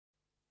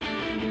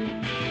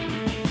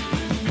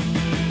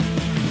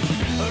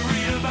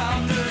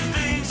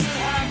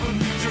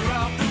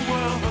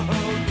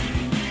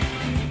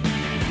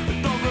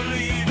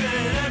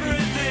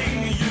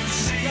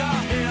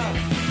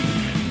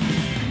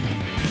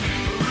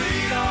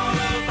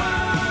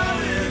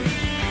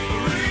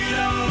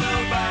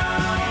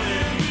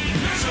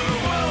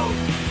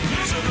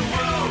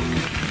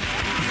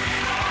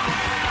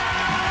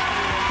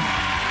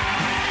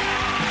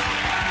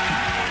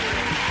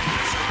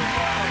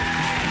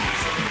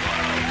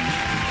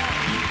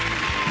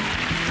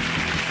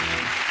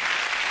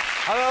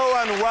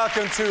everyone,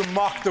 welcome to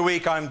Mock the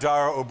Week. I'm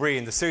Dara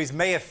O'Brien. The series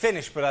may have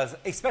finished, but as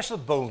a special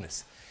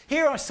bonus,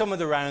 here are some of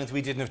the rounds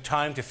we didn't have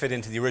time to fit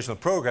into the original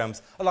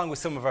programmes, along with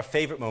some of our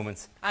favourite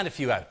moments and a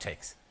few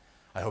outtakes.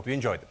 I hope you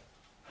enjoyed them.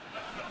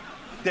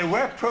 There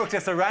were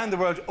protests around the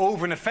world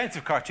over an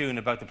offensive cartoon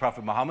about the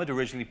Prophet Muhammad,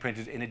 originally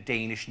printed in a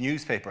Danish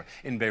newspaper.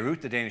 In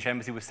Beirut, the Danish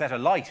embassy was set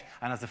alight,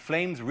 and as the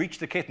flames reached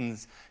the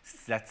kittens...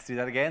 Let's do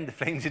that again. The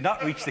flames did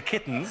not reach the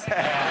kittens.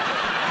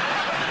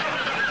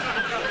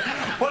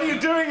 What are you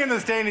doing in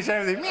this Danish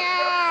embassy?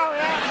 Meow!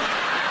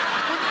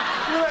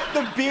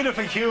 The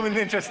beautiful human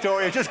interest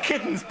story of just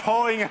kittens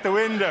pawing at the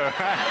window.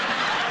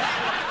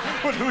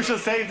 But who shall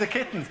save the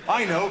kittens?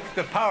 I know,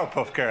 the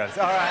Powerpuff Girls.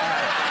 All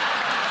right.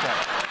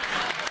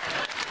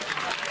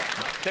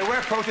 There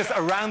were protests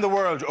around the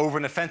world over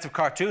an offensive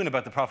cartoon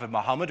about the Prophet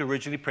Muhammad,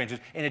 originally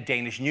printed in a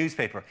Danish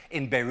newspaper.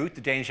 In Beirut,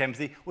 the Danish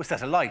embassy was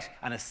set alight,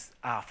 and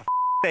for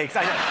sakes,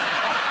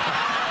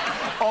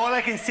 all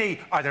I can see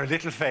are their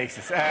little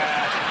faces.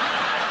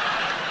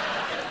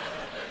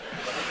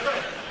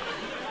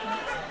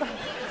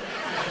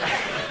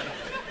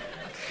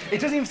 It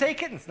doesn't even say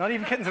kittens, not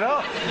even kittens at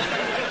all.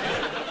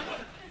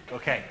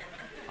 OK,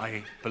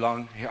 I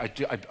belong here.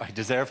 I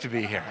deserve to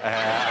be here.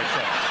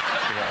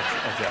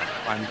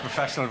 I'm a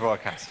professional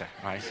broadcaster,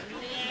 right?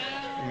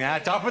 Yeah,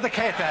 top of the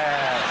kit.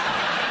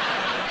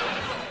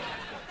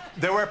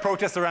 There were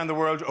protests around the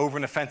world over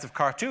an offensive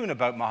cartoon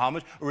about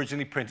Muhammad,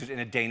 originally printed in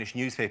a Danish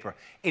newspaper.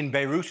 In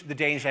Beirut, the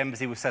Danish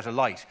embassy was set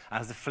alight,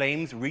 and as the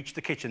flames reached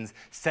the kitchens,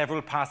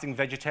 several passing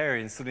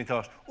vegetarians suddenly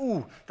thought,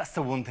 ooh, that's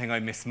the one thing I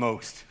miss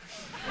most.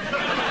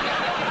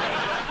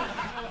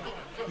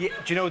 Yeah,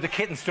 do you know, the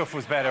kitten stuff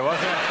was better,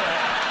 wasn't it?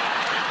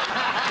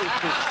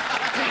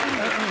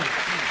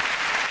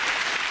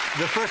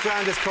 The first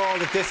round is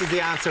called If This Is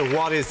the Answer,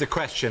 What Is the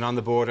Question? On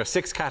the board are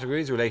 6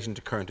 categories relating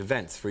to current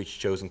events. For each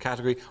chosen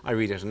category, I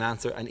read out an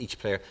answer and each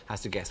player has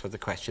to guess what the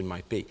question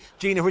might be.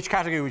 Gina, which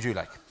category would you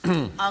like?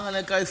 I'm going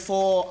to go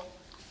for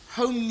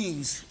home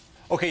news.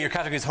 OK, your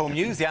category is home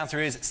news. The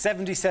answer is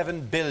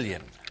 77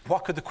 billion.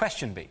 What could the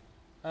question be?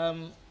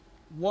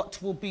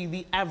 What will be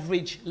the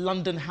average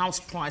London house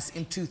price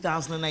in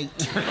 2008?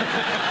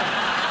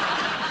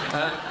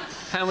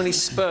 How many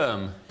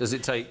sperm does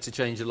it take to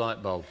change a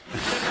light bulb?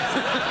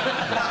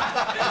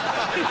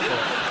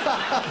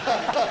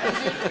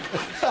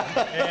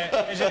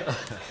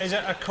 Is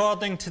it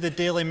according to the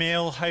Daily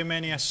Mail how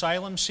many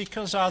asylum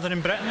seekers are there in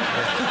Britain?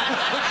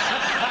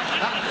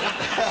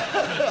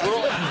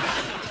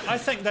 I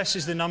think this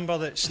is the number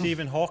that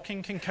Stephen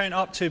Hawking can count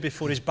up to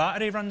before his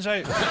battery runs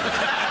out.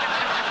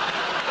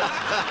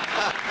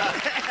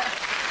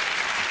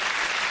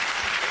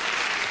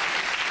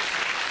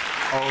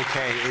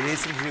 OK, it is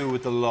something to do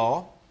with the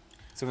law.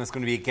 Something that's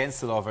going to be against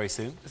the law very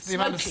soon. It's the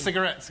amount of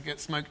cigarettes that get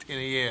smoked in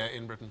a year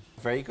in Britain.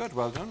 Very good,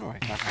 well done, Roy.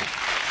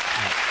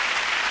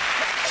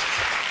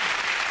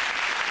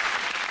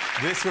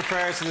 This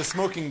refers to the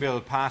smoking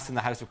bill passed in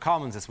the House of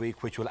Commons this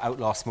week, which will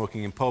outlaw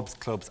smoking in pubs,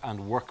 clubs and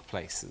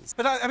workplaces.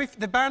 But, I mean,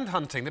 they banned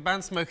hunting, they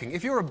banned smoking.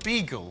 If you're a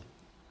beagle,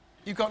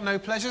 you've got no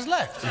pleasures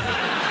left.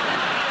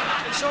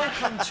 It's all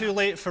come too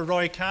late for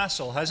Roy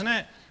Castle, hasn't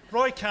it?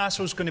 Roy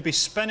Castle's going to be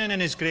spinning in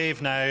his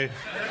grave now,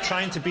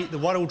 trying to beat the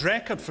world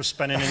record for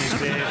spinning in his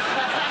grave,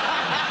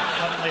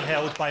 currently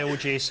held by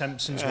O.J.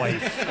 Simpson's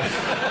wife.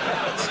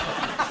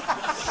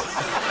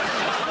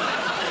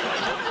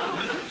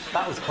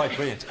 That was quite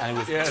brilliant, and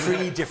it was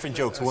 3 different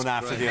jokes, one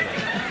after the other.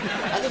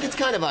 I think it's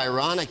kind of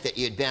ironic that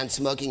you'd ban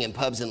smoking in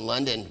pubs in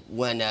London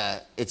when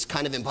it's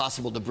kind of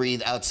impossible to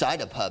breathe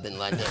outside a pub in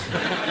London.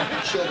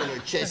 Children are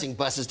chasing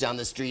buses down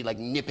the street, like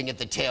nipping at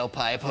the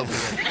tailpipe, hoping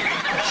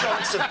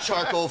chunks of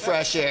charcoal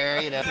fresh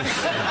air, you know.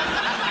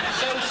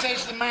 So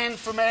says the man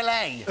from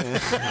LA.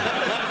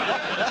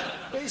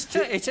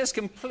 It has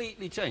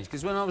completely changed,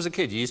 because when I was a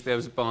kid, you used to be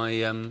able to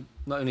buy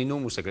not only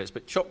normal cigarettes,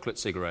 but chocolate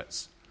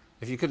cigarettes.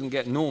 If you couldn't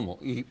get normal,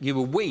 you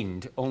were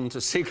weaned onto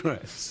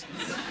cigarettes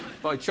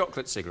by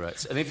chocolate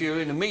cigarettes. And if you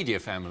were in a media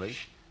family,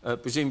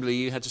 presumably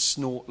you had to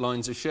snort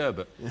lines of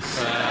sherbet. How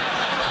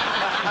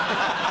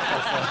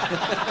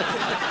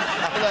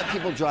about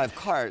people drive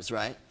cars,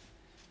 right?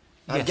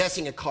 Yes. I'm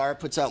guessing a car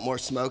puts out more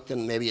smoke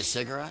than maybe a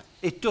cigarette?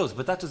 It does,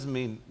 but that doesn't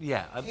mean...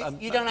 Yeah.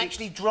 You don't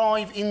actually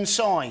drive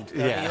inside.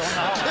 Yeah.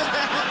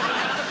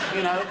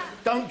 You know,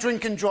 don't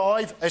drink and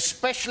drive,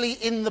 especially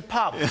in the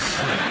pub.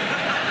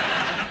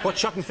 What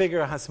shocking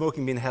figure has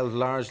smoking been held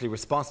largely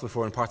responsible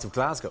for in parts of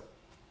Glasgow?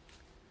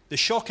 The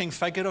shocking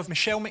figure of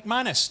Michelle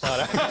McManus,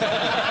 Tara.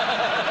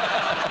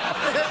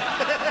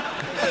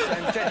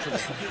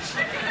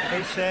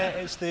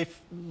 It's the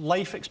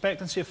life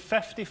expectancy of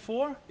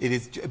 54. It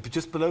is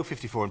just below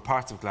 54 in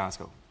parts of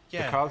Glasgow.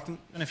 Yeah. The Carlton?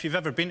 And if you've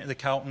ever been to the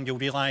Carlton, you'll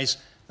realise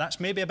that's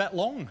maybe a bit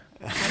long.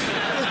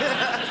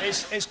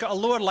 It's got a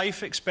lower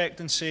life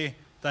expectancy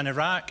than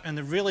Iraq, and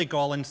the really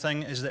galling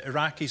thing is that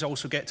Iraqis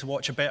also get to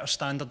watch a better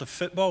standard of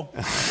football.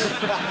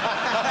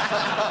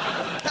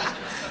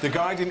 The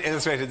Guardian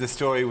illustrated the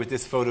story with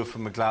this photo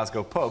from a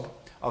Glasgow pub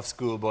of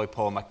schoolboy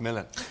Paul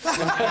Macmillan.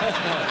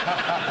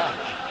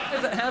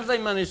 How have they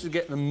managed to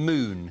get the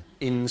moon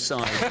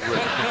inside the room?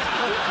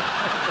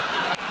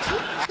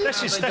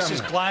 This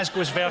is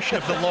Glasgow's version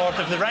of the Lord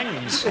of the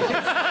Rings.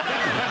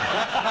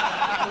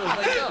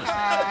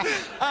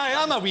 Aye,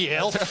 I'm a wee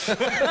elf. I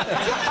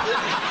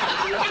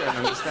don't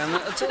understand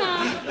that at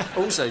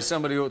all. Also,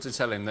 somebody ought to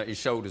tell him that his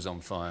shoulder's on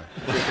fire.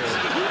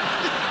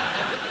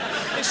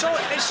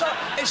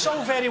 It's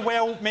all very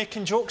well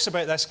making jokes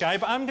about this guy,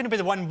 but I'm going to be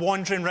the one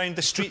wandering around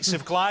the streets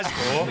of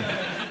Glasgow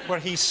where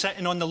he's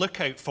sitting on the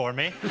lookout for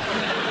me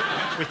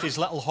with his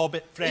little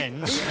hobbit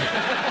friends.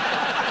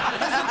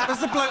 Has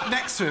the bloke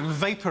next to him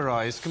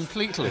vaporised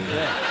completely?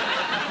 Yeah.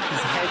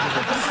 His head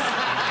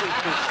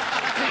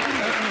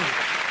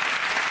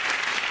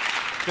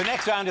The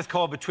next round is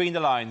called Between the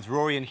Lines.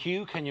 Rory and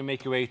Hugh, can you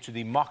make your way to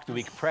the Mock the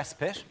Week press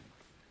pit?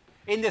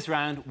 In this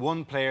round,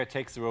 one player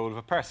takes the role of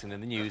a person in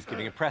the news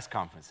giving a press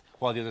conference,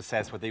 while the other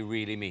says what they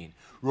really mean.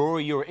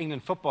 Rory, you're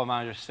England football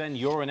manager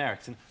Sven-Göran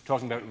Eriksson,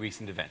 talking about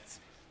recent events.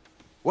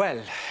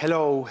 Well,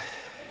 hello,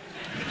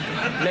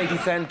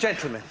 ladies and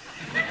gentlemen.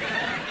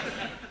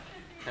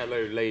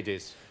 Hello,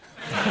 ladies.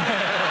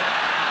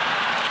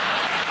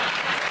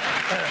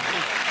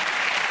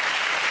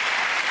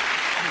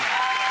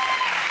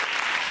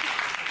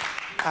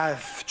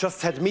 I've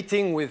just had a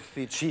meeting with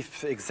the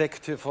chief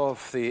executive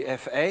of the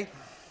FA.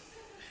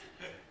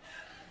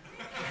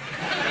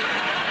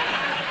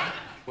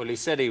 Well, he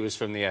said he was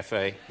from the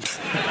FA.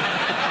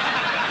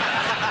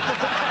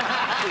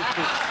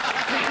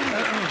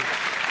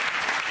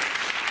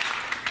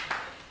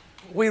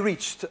 We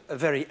reached a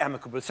very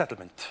amicable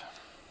settlement.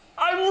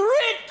 I'm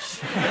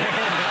rich!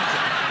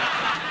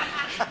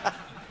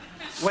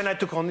 When I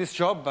took on this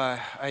job,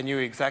 I knew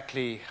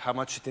exactly how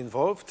much it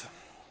involved.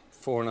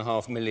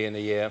 $4.5 million a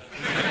year.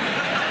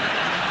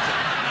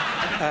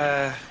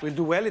 We'll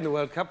do well in the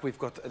World Cup. We've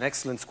got an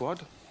excellent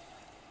squad.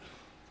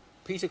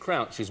 Peter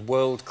Crouch is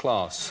world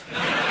class.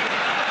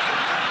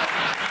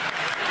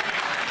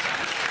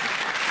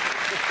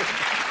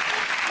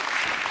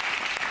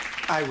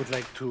 I would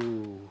like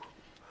to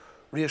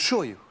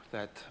reassure you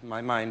that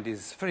my mind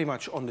is very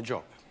much on the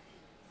job.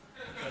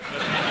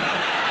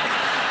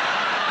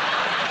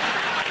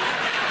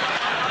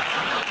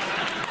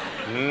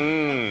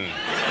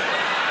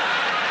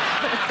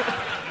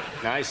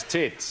 Nice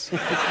tits.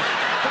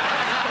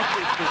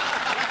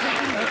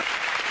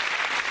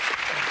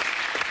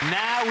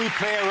 Now we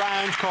play a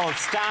round called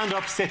Stand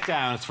Up, Sit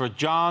Down. It's for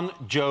John,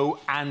 Joe,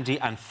 Andy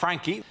and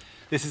Frankie.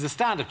 This is a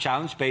stand-up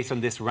challenge based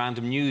on this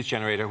random news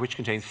generator which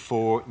contains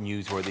 4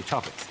 newsworthy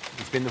topics.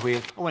 You spin the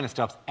wheel, and when it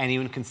stops,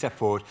 anyone can step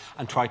forward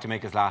and try to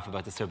make us laugh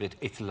about the subject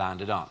it's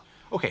landed on.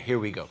 OK, here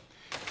we go.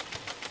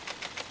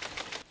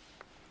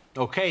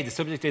 OK, the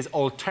subject is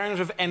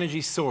alternative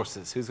energy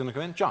sources. Who's going to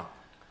come in? John.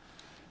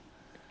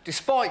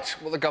 Despite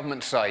what the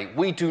government say,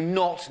 we do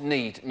not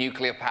need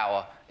nuclear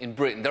power in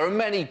Britain. There are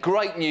many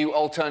great new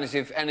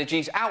alternative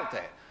energies out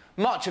there.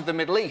 Much of the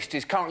Middle East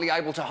is currently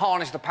able to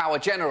harness the power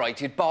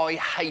generated by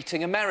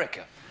hating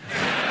America.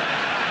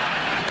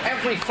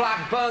 Every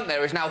flat burnt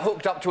there is now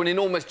hooked up to an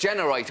enormous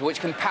generator which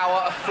can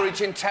power a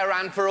fridge in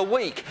Tehran for a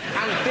week.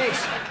 And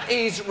this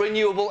is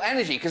renewable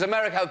energy, because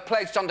America have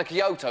pledged under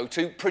Kyoto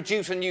to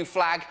produce a new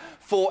flag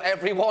for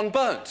everyone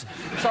burnt.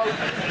 So,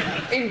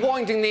 in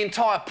winding the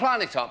entire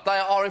planet up, they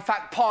are in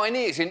fact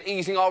pioneers in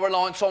easing our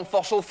reliance on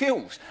fossil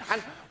fuels.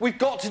 And we've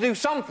got to do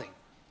something.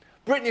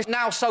 Britain is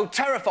now so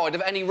terrified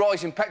of any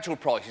rise in petrol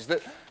prices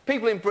that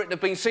people in Britain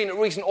have been seen at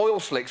recent oil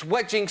slicks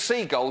wedging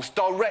seagulls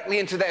directly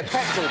into their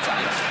petrol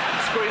tanks,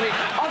 screaming,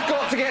 "I've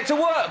got to get to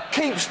work!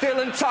 Keep still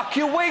and tuck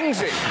your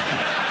wings in!"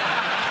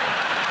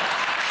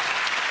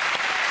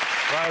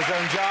 Well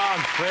done, John.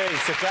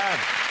 Please, sit down.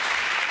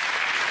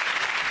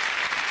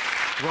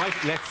 Right,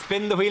 let's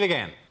spin the wheel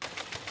again.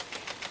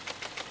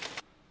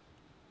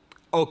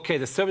 OK,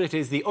 the subject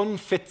is the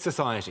unfit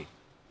society.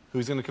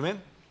 Who's going to come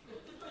in?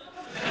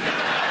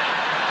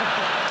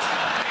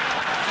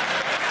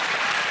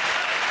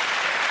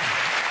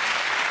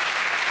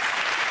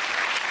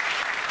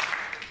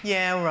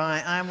 Yeah, all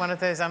right. I'm one of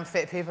those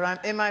unfit people. I'm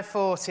in my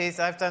 40s.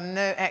 I've done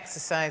no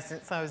exercise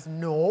since I was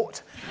 0.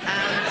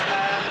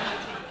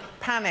 And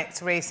panicked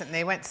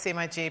recently. Went to see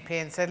my GP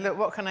and said, look,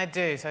 what can I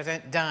do so I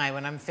don't die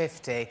when I'm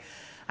 50?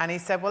 And he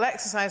said, well,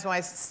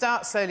 exercise-wise,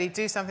 start slowly,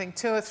 do something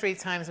 2 or 3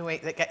 times a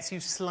week that gets you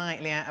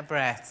slightly out of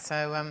breath.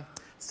 So,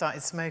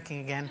 started smoking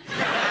again.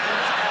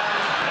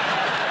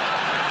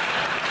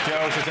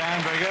 Joe, sit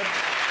down. Very good.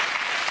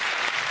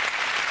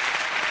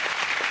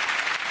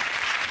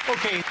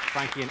 OK,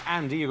 Frankie and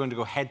Andy, you're going to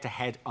go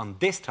head-to-head on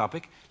this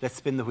topic. Let's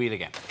spin the wheel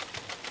again.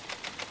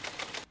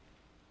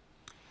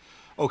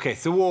 OK,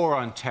 so war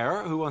on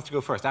terror. Who wants to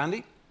go first?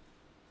 Andy?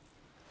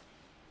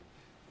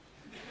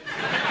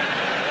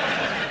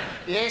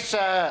 Yes,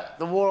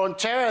 the war on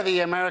terror. The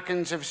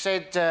Americans have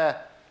said,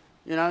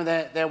 you know,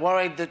 they're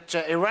worried that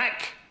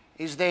Iraq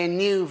is their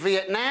new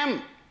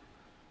Vietnam.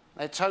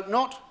 Let's hope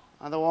not.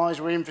 Otherwise,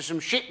 we're in for some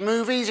shit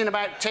movies in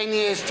about 10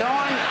 years'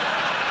 time.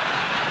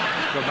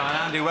 Good man,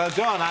 Andy. Well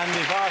done.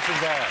 Andy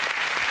Parsons there.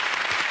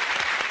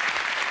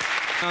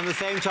 On the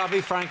same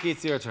topic, Frankie,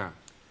 it's your turn.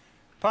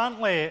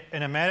 Apparently,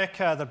 in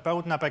America, they're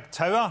building a big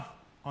tower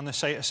on the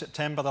site of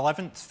September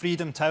 11th,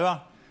 Freedom Tower,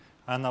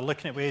 and they're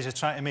looking at ways of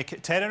trying to make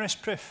it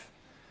terrorist-proof.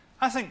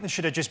 I think they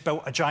should have just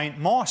built a giant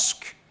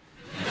mosque.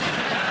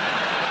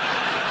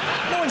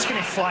 No one's going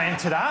to fly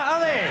into that, are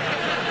they?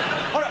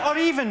 Or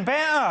even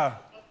better,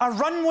 a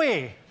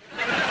runway.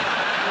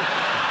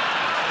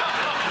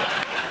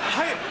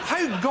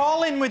 How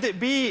galling would it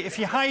be if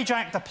you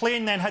hijacked a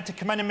plane, then had to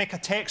come in and make a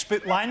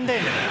textbook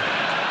landing?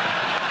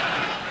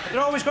 They're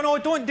always going, oh,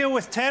 don't deal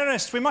with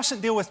terrorists. We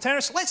mustn't deal with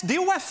terrorists. Let's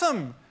deal with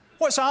them.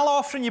 What's Al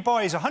offering you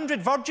boys?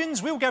 100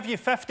 virgins? We'll give you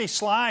 50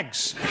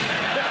 slags.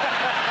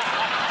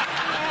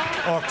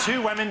 Or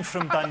 2 women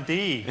from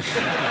Dundee.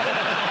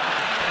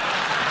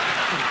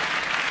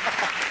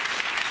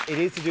 It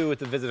is to do with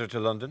the visitor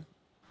to London.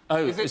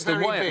 Oh, it's the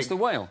whale. It's the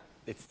whale.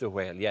 It's the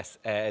whale, yes.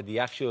 The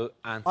actual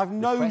answer... I've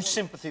no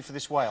sympathy for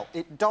this whale.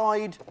 It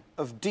died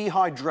of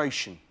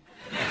dehydration.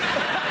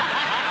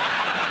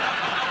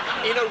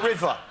 In a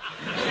river.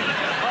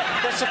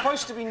 They're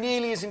supposed to be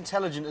nearly as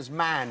intelligent as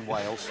man,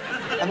 whales.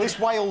 And this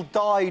whale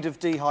died of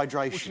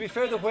dehydration. Well, to be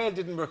fair, the whale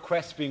didn't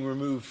request being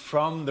removed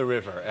from the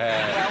river.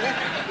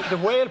 The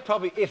whale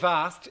probably, if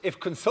asked, if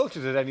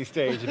consulted at any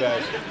stage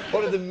about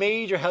what are the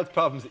major health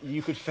problems that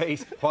you could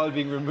face while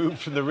being removed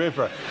from the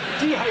river,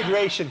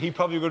 dehydration, he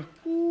probably would...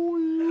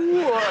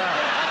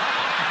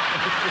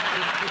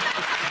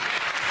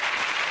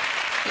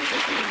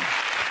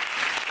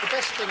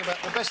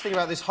 The best thing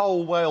about this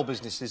whole whale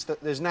business is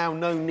that there's now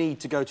no need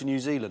to go to New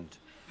Zealand.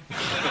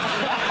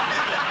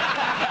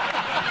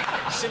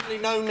 Simply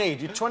no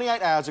need. You're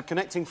 28 hours of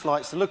connecting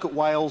flights to look at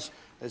whales.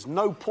 There's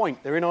no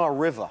point. They're in our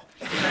river.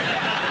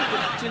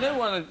 Do you know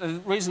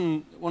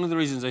one of the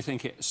reasons I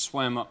think it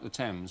swam up the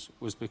Thames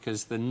was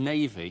because the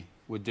Navy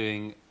were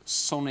doing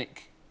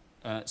sonic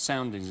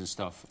soundings and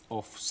stuff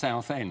off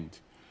Southend,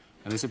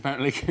 and this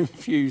apparently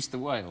confused the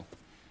whale.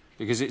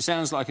 Because it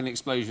sounds like an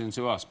explosion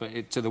to us,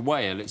 but to the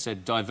whale it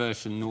said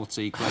diversion, North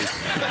Sea closed.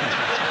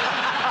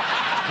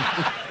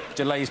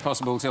 Delays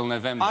possible till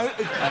November. I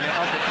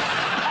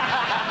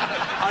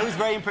was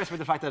very impressed with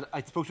the fact that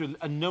I spoke to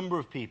a number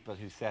of people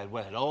who said,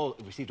 well,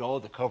 it received all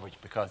the coverage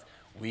because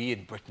we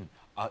in Britain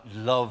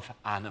love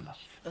animals.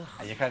 Ugh.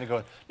 And you're kind of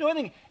going, no, I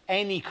think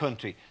any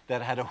country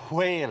that had a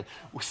whale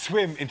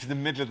swim into the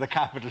middle of the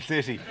capital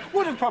city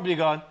would have probably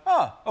gone,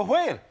 oh, a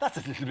whale, that's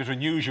a little bit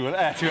unusual to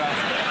us.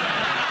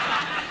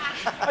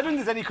 I don't think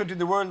there's any country in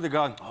the world that have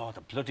gone, oh,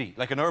 the bloody,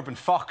 like an urban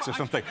fox or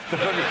something.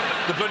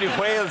 The bloody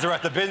whales are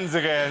at the bins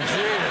again.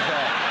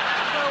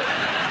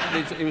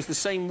 It was the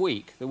same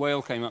week, the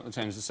whale came up the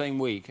Thames, the same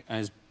week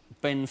as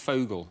Ben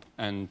Fogle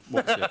and,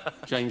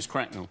 James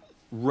Cracknell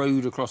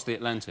rowed across the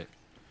Atlantic.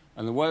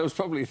 And the whale was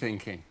probably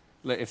thinking,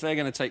 look, if they're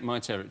going to take my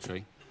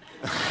territory,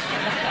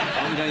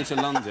 I'm going to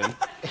London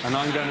and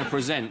I'm going to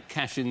present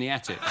Cash in the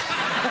Attic.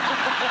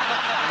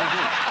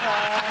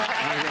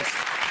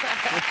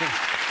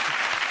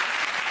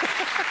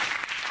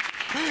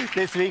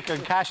 This week on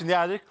Cash in the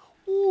Attic.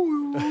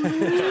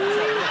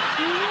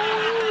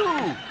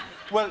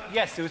 Well,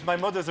 yes, it was my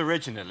mother's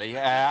originally.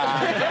 But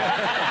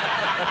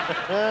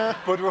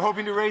we're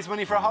hoping to raise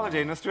money for a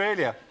holiday in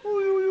Australia.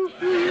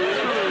 I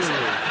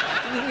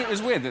think it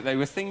was weird that they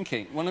were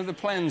thinking... One of the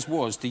plans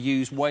was to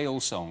use whale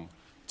song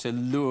to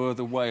lure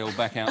the whale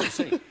back out to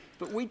sea.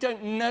 But we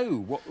don't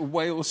know what a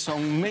whale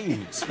song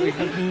means. We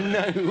have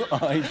no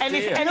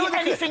idea.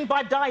 Anything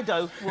by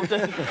Dido will do.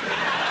 Yeah,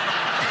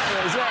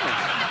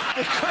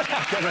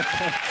 exactly.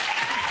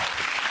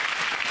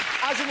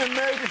 As an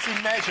emergency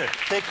measure,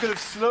 they could have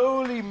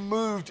slowly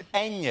moved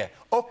Enya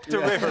up the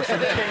river from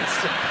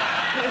Kingston,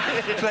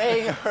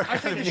 playing her I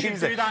think they music,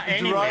 should do that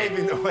anyway.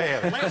 driving the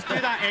whale. Let's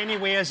do that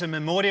anyway as a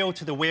memorial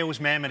to the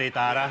whale's memory,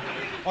 Dara.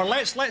 Or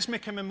let's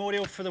make a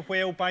memorial for the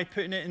whale by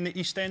putting it in the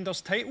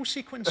EastEnders title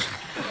sequence.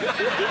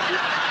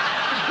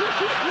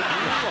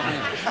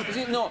 Is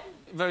it not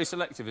very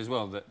selective as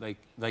well that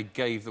they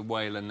gave the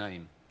whale a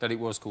name? That it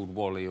was called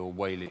Wally or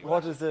Whaley?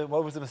 What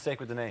was the mistake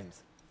with the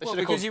names? Well,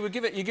 because you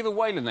give a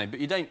whale a name, but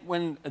you don't.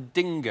 When a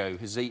dingo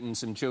has eaten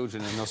some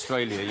children in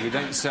Australia, you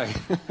don't say.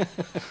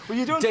 Well,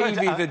 you don't.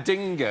 Davy the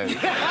dingo.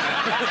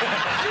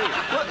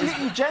 Well,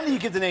 generally, you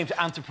give the name to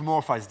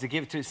anthropomorphise, to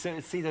give it to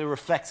see that it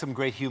reflects some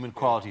great human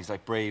qualities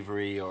like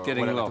bravery or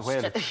getting lost.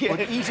 Yeah.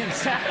 But eating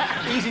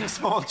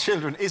small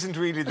children isn't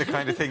really the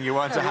kind of thing you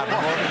want to have.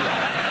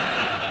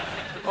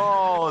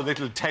 Oh,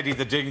 little Teddy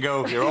the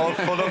dingo, you're all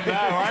full up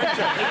now, aren't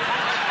you?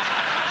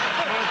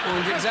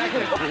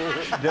 Exactly.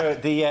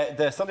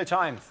 The Sunday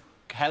Times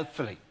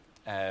helpfully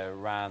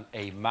ran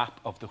a map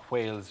of the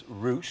whale's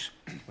route,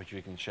 which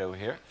we can show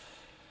here.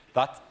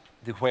 That's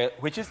the whale,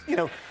 which is,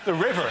 the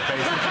river,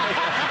 basically.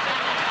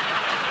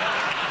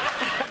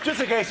 Just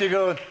in case you're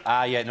going,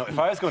 if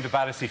I was going to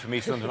Battersea from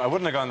East London, I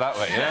wouldn't have gone that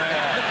way.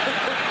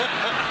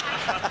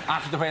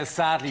 After the whale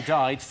sadly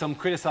died, some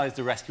criticised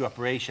the rescue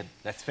operation.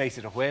 Let's face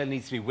it, a whale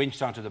needs to be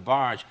winched onto the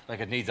barge like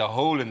it needs a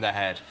hole in the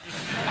head.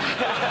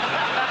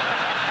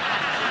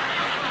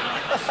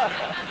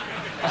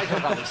 I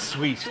thought that was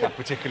sweet, that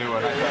particular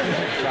one.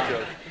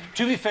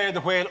 To be fair,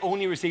 the whale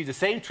only received the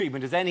same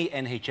treatment as any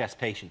NHS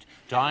patient,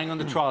 dying on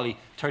the trolley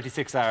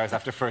 36 hours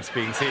after first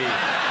being seen.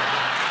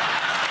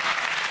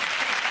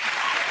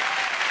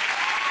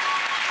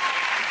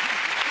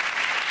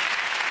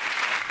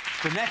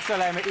 The next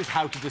dilemma is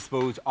how to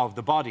dispose of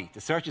the body. The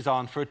search is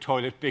on for a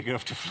toilet big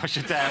enough to flush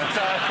it down. So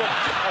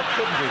I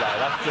couldn't do that.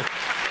 That's just...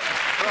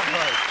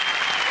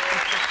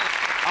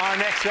 Our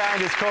next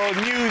round is called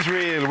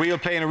Newsreel. We'll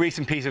play in a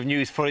recent piece of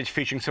news footage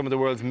featuring some of the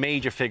world's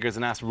major figures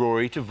and ask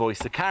Rory to voice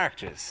the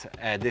characters.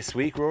 This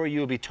week, Rory,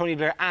 you'll be Tony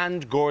Blair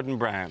and Gordon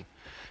Brown,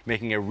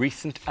 making a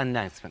recent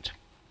announcement.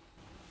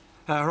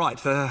 I'm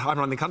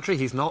running the country,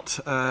 he's not.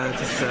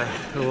 Just a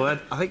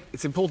word. I think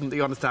it's important that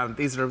you understand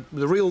these are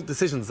the real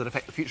decisions that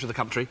affect the future of the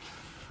country.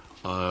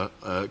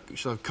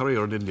 Should I have curry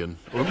or an Indian?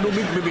 Or no,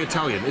 maybe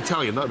Italian.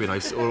 Italian, that would be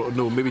nice. Or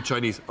no, maybe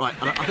Chinese. Right,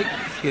 and I think,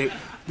 you know,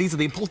 these are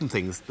the important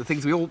things, the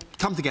things we all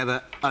come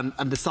together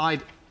and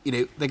decide, you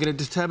know, they're going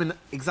to determine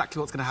exactly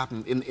what's going to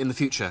happen in the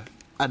future.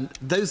 And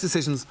those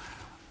decisions,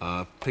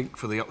 pink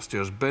for the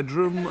upstairs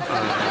bedroom,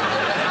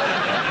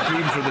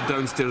 green for the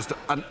downstairs...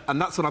 And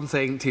that's what I'm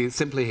saying to you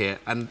simply here.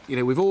 And, you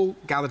know, we've all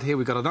gathered here.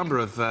 We've got a number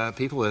of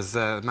people. There's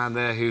a man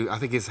there who, I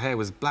think his hair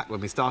was black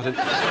when we started.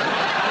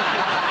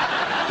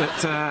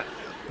 But,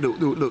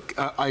 look,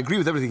 I agree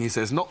with everything he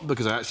says, not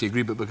because I actually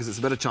agree, but because it's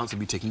a better chance of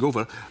me taking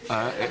over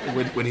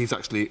when he's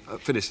actually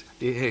finished.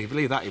 Here, you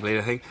believe that, you believe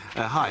anything?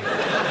 Hi.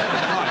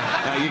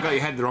 Hi. You got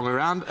your head the wrong way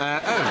around.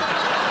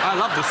 I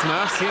love the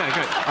Smurfs. Yeah,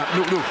 great.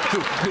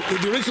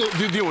 The original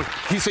deal,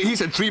 he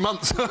said 3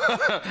 months.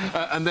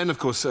 And then, of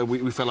course,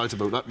 we fell out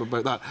about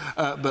that.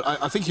 But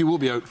I think he will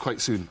be out quite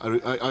soon.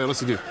 I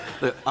honestly do.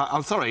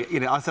 I'm sorry, you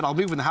know, I said I'll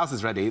move when the house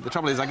is ready. The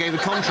trouble is I gave the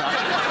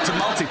contract to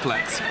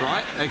Multiplex,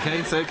 right?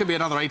 OK, so it could be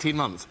another 18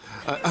 months.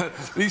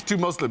 These two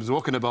Muslims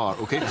walk in a bar,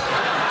 OK?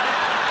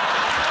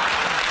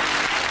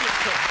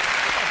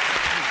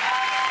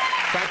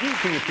 Thank you.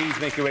 Can you please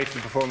make your way to the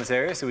performance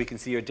area so we can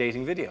see your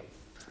dating video?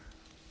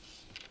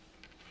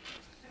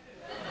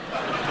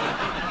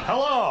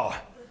 Hello.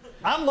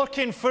 I'm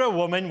looking for a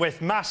woman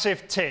with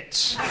massive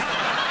tits.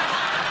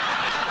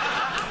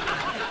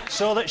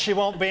 So that she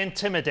won't be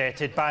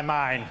intimidated by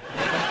mine.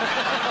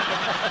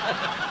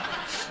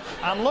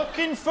 I'm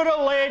looking for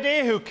a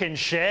lady who can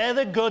share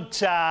the good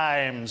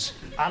times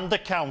and the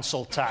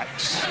council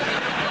tax.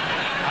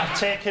 I've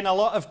taken a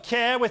lot of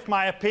care with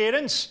my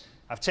appearance.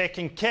 I've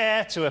taken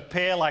care to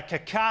appear like a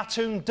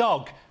cartoon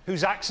dog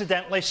who's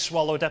accidentally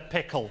swallowed a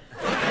pickle.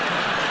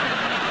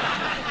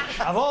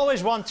 I've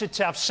always wanted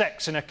to have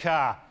sex in a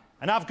car,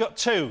 and I've got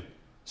two.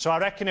 So I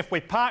reckon if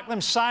we park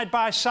them side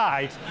by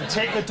side and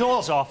take the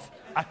doors off,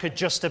 I could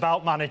just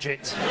about manage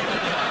it.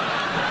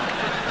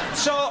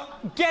 So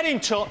get in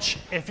touch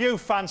if you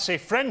fancy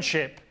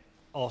friendship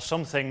or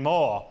something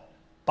more,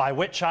 by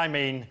which I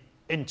mean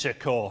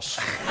intercourse.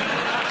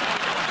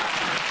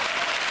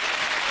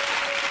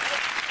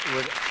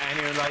 Would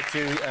anyone like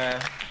to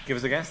give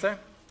us a guess there?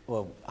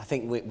 Well, I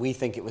think we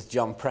think it was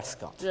John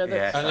Prescott.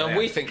 Yeah, and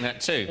we think that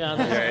too. Yeah,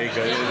 there you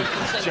go.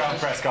 John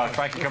Prescott.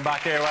 Frankie, come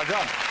back here. Well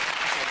done.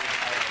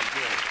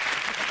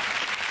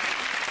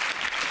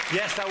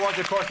 Yes, that was,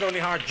 of course, Lonely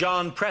Heart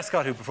John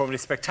Prescott, who performed a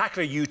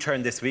spectacular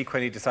U-turn this week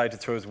when he decided to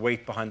throw his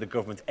weight behind the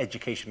government's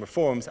education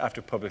reforms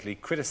after publicly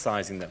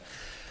criticising them.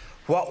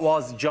 What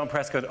was John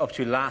Prescott up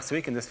to last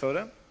week in this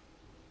photo?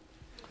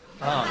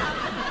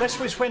 This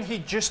was when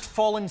he'd just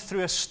fallen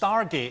through a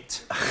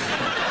Stargate.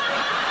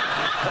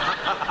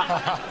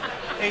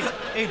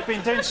 He'd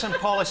been doing some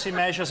policy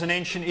measures in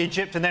ancient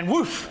Egypt and then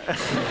woof!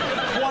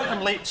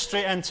 Quantum leap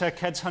straight into a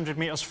kids' 100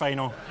 metres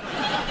final.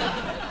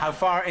 How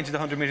far into the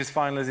 100 metres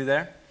final is he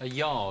there? A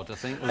yard, I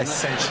think.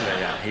 Essentially,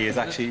 yeah. He is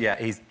actually, yeah,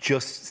 he's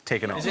just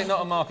taken off. Is it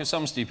not a mark of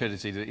some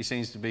stupidity that he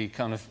seems to be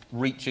kind of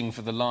reaching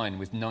for the line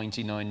with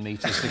 99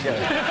 metres to go?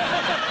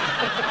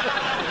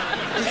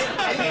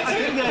 I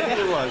think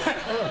it was.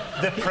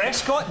 The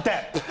Prescott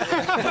dip.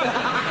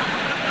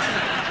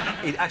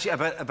 Actually,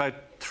 about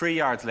 3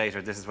 yards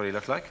later, this is what he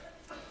looked like.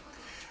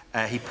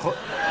 To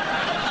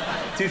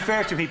be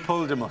fair to him, he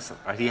pulled a muscle.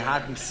 Right? He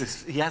hasn't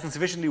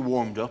sufficiently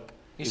warmed up.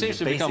 He seems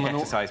to become an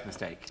exercise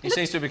mistake. He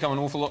seems to have become an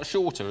awful lot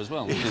shorter as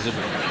well. He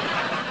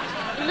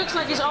looks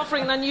like he's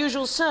offering an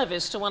unusual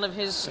service to one of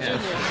his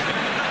juniors.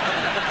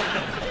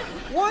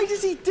 Why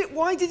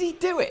did he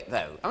do it,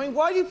 though? I mean,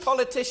 why do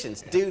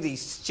politicians do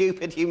these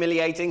stupid,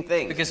 humiliating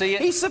things? Because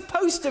he's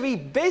supposed to be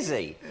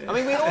busy. I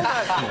mean, we all know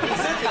he's,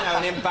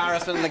 an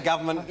embarrassment and the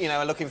government,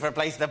 are looking for a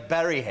place to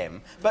bury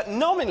him. But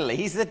nominally,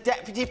 he's the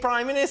Deputy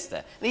Prime Minister.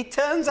 And he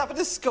turns up at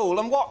a school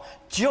and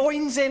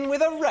joins in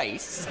with a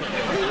race?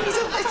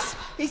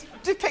 He's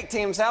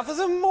depicting himself as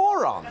a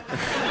moron.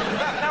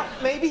 Now,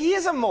 maybe he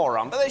is a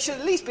moron, but there should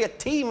at least be a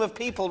team of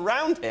people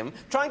round him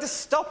trying to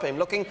stop him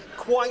looking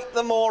quite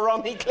the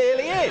moron he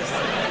clearly is.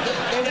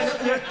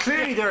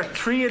 Clearly, there are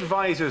 3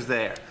 advisors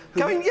there.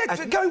 Going,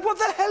 what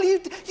the hell?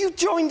 You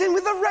joined in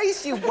with the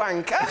race, you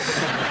wanker.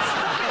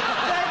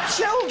 They're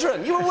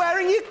children. You were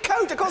wearing your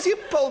coat. Of course you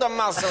pulled a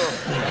muscle,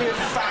 you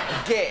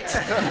fat git.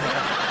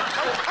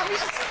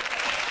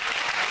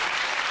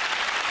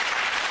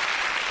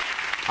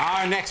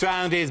 Our next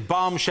round is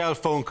bombshell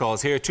phone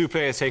calls. Here, two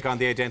players take on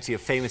the identity of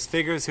famous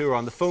figures who are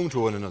on the phone to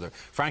one another.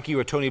 Frankie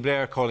or Tony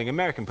Blair calling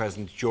American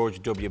President George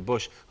W.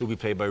 Bush, who will be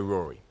played by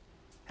Rory.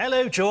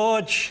 Hello,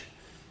 George.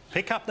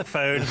 Pick up the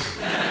phone.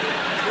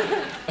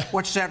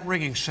 What's that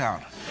ringing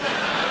sound?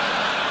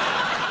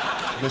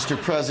 Mr.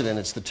 President,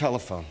 it's the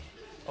telephone.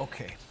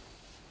 Okay.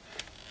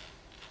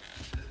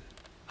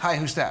 Hi,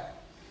 who's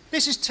that?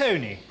 This is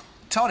Tony.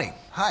 Tony.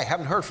 Hi,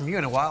 haven't heard from you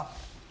in a while.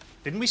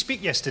 Didn't we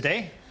speak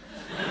yesterday?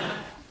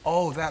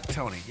 Oh, that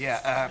Tony.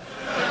 Yeah.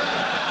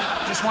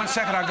 Just 1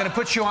 second. I'm going to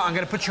put you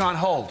on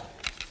hold.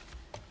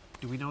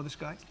 Do we know this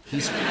guy?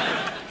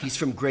 He's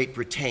from Great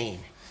Britain.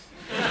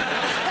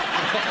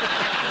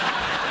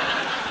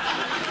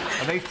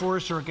 Are they for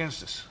us or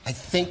against us? I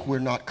think we're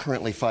not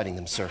currently fighting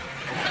them, sir.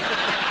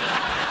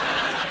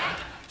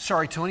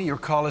 Sorry, Tony, your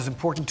call is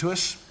important to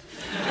us.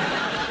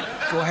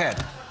 Go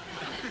ahead.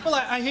 Well,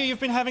 I hear you've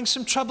been having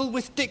some trouble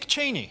with Dick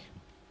Cheney.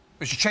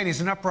 Mr.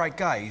 Cheney's an upright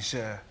guy. He's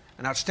an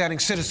outstanding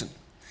citizen.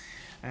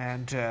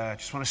 And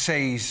just want to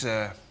say he's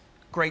a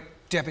great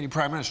deputy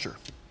prime minister.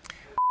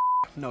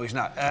 No, he's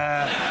not.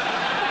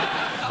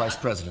 Vice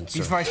president, sir.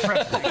 He's vice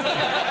president.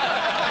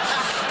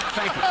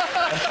 Thank you.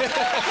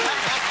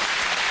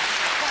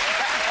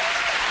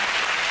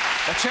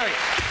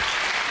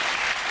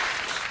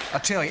 I'll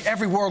tell you,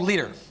 every world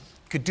leader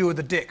could do with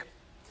a dick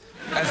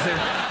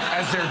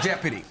as their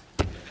deputy.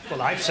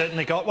 Well, I've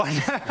certainly got one.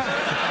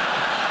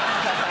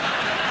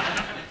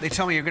 They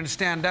tell me you're going to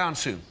stand down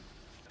soon.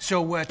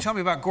 So tell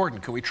me about Gordon.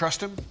 Can we trust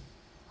him?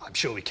 I'm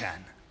sure we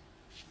can.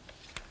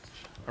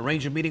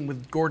 Arrange a meeting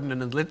with Gordon and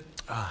the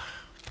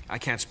I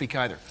can't speak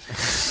either.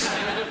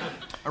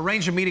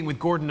 Arrange a meeting with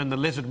Gordon and the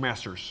Lizard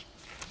Masters.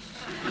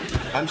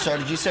 I'm sorry,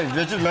 did you say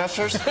Lizard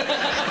Masters?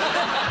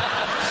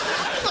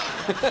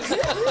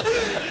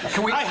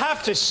 I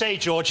have to say,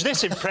 George,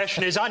 this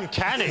impression is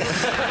uncanny.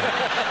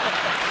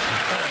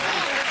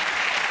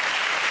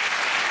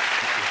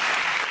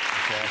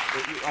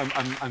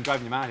 I'm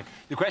driving you mad.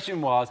 The question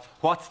was,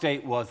 what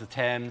state was the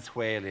Thames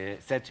whale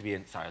said to be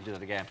in? Sorry, I'll do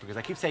that again, because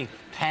I keep saying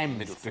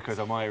Thames because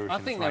I'm Irish. I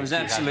think that was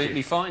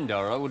absolutely fine,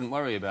 Dara. I wouldn't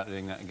worry about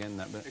doing that again,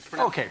 that bit.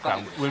 OK,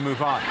 well, we'll move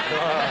on.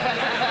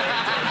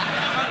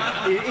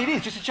 It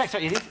is, just to check,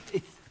 sorry, it's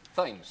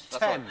Thames.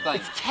 That's Thames.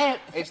 right, Thames. It's Thames.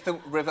 It's the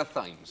River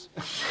Thames.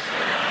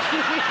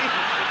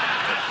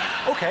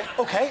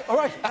 OK, all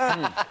right.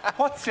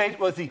 What state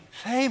was the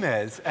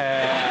famous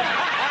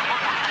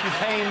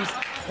Thames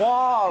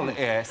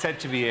whale said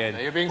to be in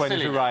when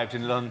it arrived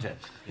in London?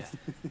 Yeah.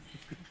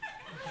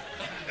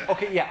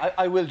 OK, yeah,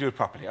 I will do it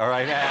properly, all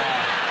right?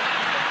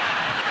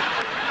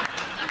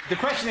 The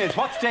question is,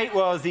 what state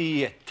was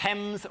the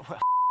Thames...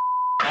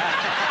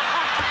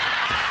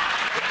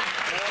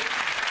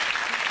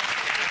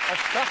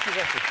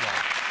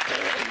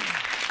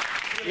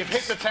 You've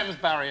hit the Thames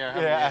barrier,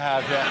 haven't you? Yeah, I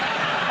have,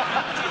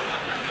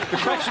 yeah. The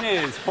question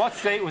is, what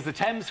state was the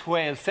Thames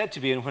whale said to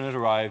be in when it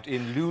arrived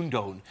in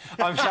Lundone?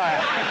 I'm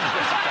sorry.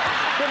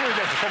 Come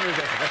resist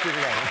it. Let's do it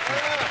again.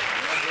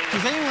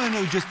 Does anyone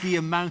know just the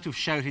amount of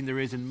shouting there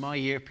is in my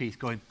earpiece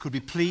going, could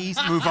we please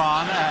move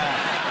on?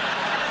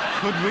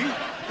 Could we?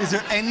 Is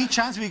there any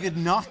chance we could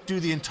not do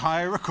the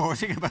entire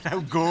recording about how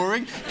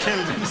Goring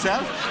killed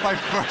himself by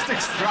first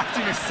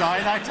extracting a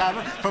cyanide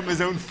tablet from his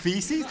own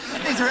faeces?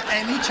 Is there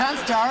any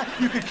chance, Dara,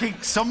 you could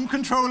keep some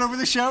control over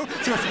the show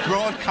so it's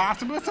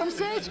broadcastable at some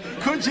stage?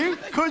 Could you?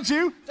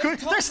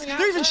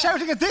 They're even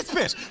shouting at this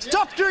bit.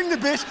 Stop doing the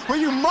bit where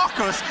you mock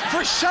us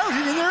for shouting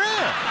in their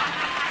ear.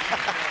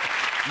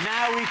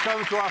 Now we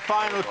come to our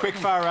final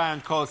quickfire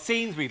round called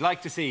Scenes We'd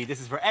Like to See. This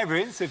is for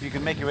everyone, so if you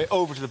can make your way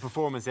over to the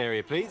performance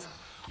area, please.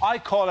 I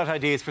call out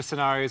ideas for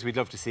scenarios we'd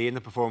love to see, and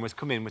the performers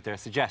come in with their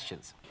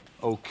suggestions.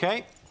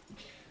 OK,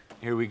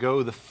 here we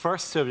go. The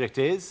first subject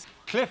is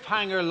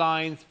cliffhanger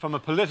lines from a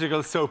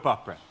political soap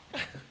opera.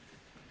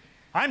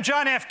 I'm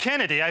John F.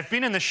 Kennedy. I've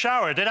been in the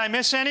shower. Did I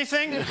miss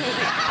anything?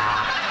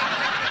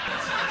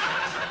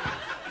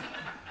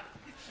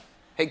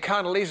 Hey,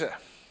 Condoleezza.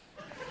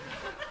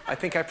 I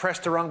think I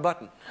pressed the wrong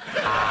button.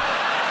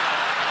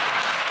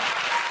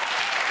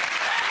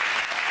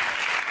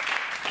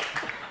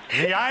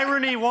 The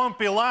irony won't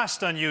be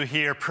lost on you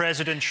here,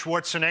 President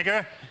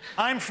Schwarzenegger.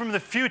 I'm from the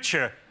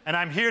future, and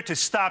I'm here to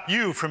stop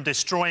you from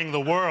destroying the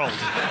world.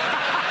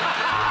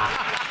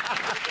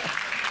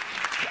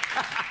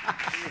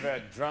 We've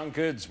had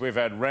drunkards, we've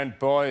had rent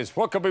boys.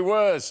 What could be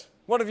worse?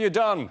 What have you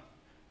done?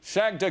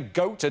 Shagged a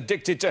goat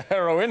addicted to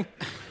heroin?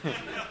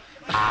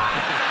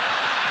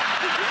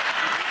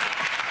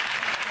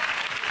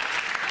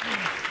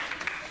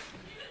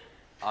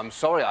 I'm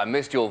sorry I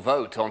missed your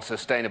vote on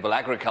sustainable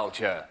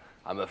agriculture.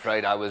 I'm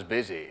afraid I was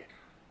busy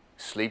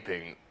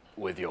sleeping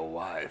with your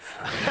wife.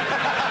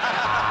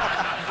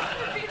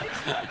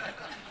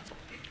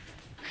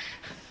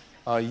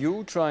 Are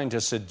you trying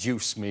to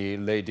seduce me,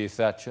 Lady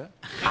Thatcher?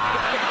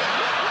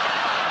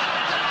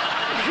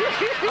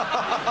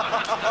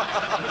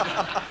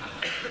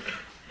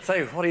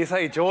 So, what do you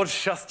say,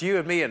 George? Just you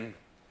and me and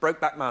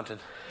Brokeback Mountain.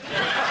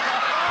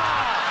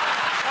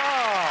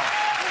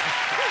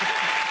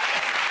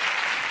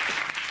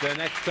 The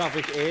next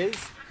topic is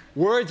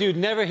words you'd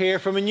never hear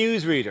from a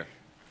newsreader.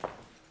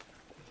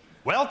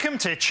 Welcome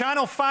to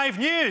Channel 5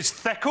 News,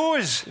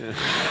 thickos.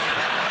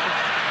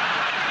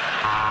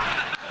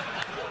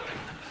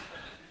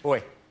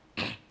 Oi,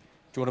 do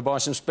you want to buy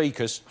some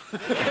speakers?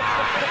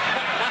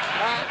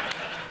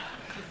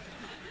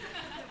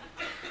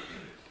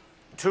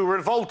 Too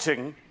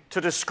revolting to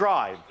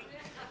describe.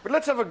 But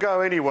let's have a go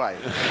anyway.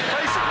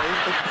 Basically...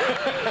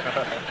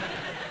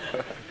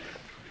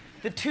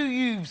 The two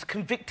youths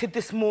convicted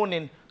this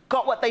morning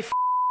got what they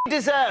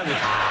deserved.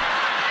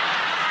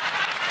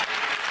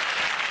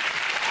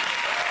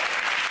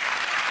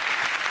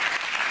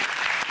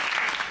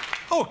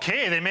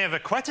 OK, they may have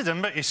acquitted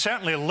him, but he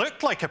certainly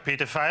looked like a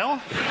paedophile.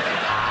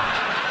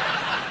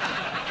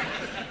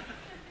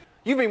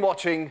 You've been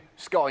watching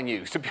Sky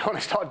News. To be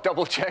honest, I'd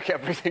double-check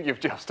everything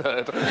you've just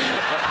heard.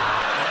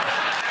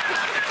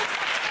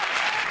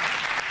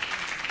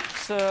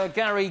 Sir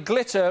Gary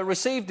Glitter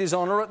received his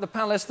honour at the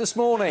Palace this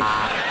morning.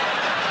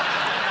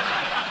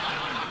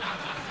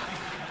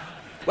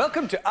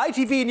 Welcome to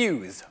ITV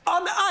News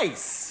on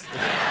ice.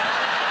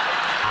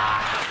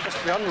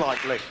 Must be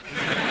unlikely.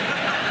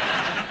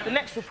 The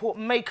next report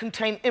may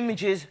contain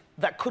images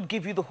that could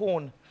give you the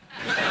horn.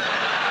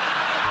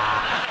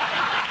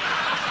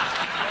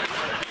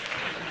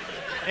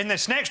 In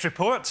this next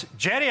report,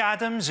 Jerry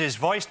Adams is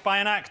voiced by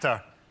an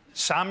actor,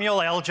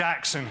 Samuel L.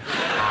 Jackson.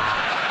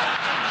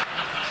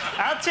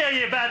 I'll tell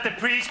you about the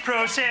priest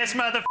process,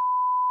 mother.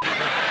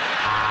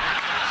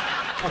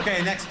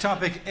 OK, next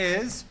topic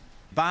is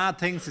bad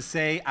things to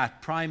say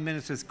at Prime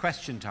Minister's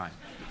question time.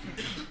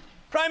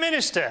 Prime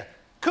Minister,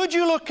 could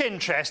you look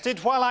interested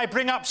while I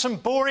bring up some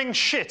boring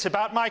shit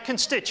about my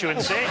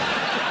constituency?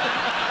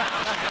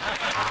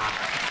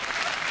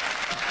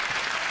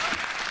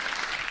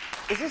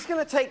 Is this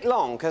going to take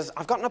long? Because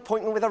I've got an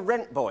appointment with a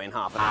rent boy in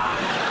half an hour.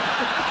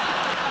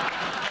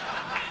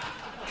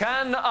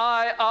 Can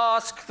I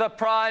ask the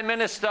Prime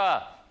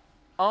Minister,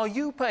 are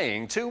you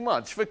paying too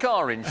much for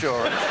car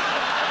insurance?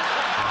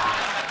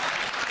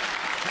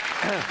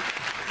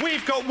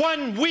 We've got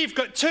one, we've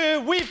got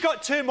two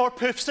more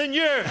poofs than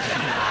you.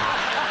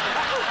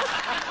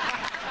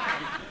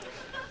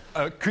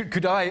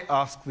 Could I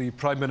ask the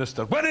Prime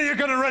Minister, when are you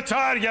going to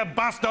retire, you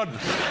bastard?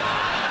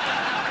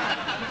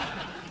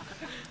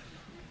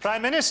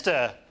 Prime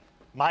Minister,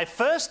 my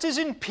first is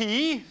in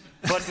P,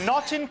 but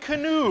not in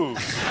canoe.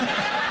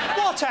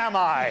 What am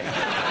I?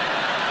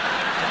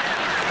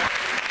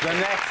 The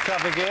next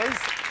topic is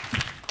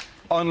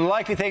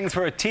unlikely things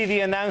for a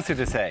TV announcer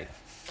to say.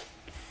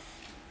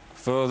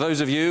 For those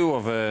of you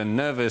of a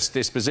nervous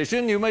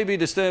disposition, you may be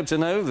disturbed to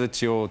know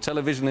that your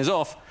television is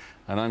off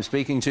and I'm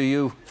speaking to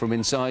you from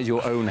inside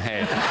your own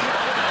head.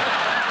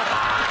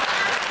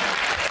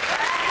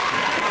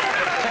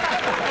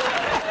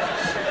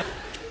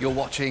 You're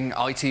watching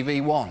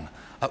ITV1.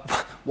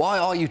 Why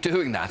are you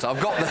doing that? I've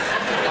got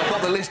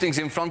the listings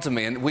in front of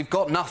me and we've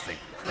got nothing.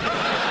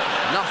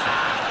 Nothing.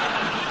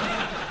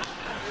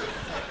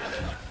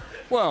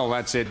 Well,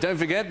 that's it. Don't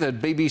forget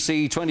that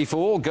BBC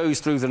 24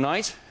 goes through the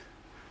night,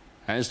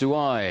 as do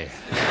I.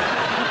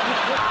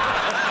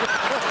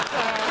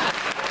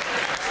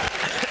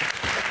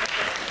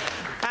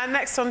 And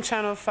next on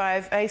Channel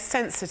 5, a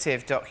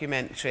sensitive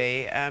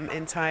documentary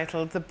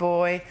entitled The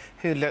Boy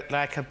Who Looked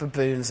Like a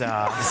Baboon's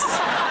Arse.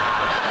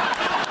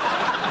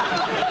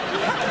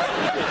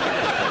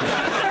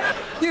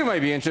 You may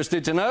be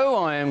interested to know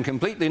I am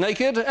completely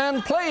naked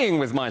and playing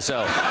with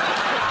myself.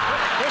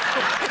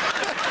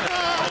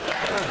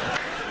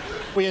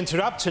 We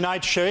interrupt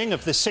tonight's showing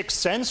of The Sixth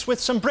Sense with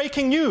some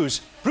breaking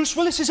news. Bruce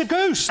Willis is a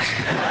ghost.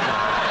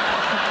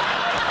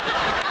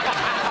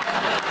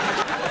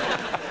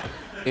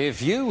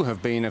 If you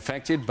have been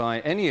affected by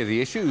any of the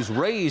issues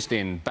raised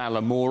in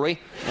Balamory...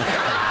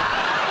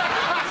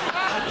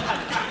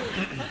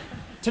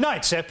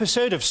 Tonight's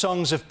episode of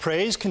Songs of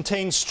Praise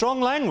contains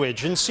strong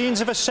language and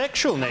scenes of a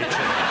sexual nature.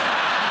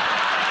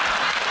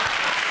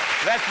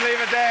 Let's leave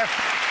it there.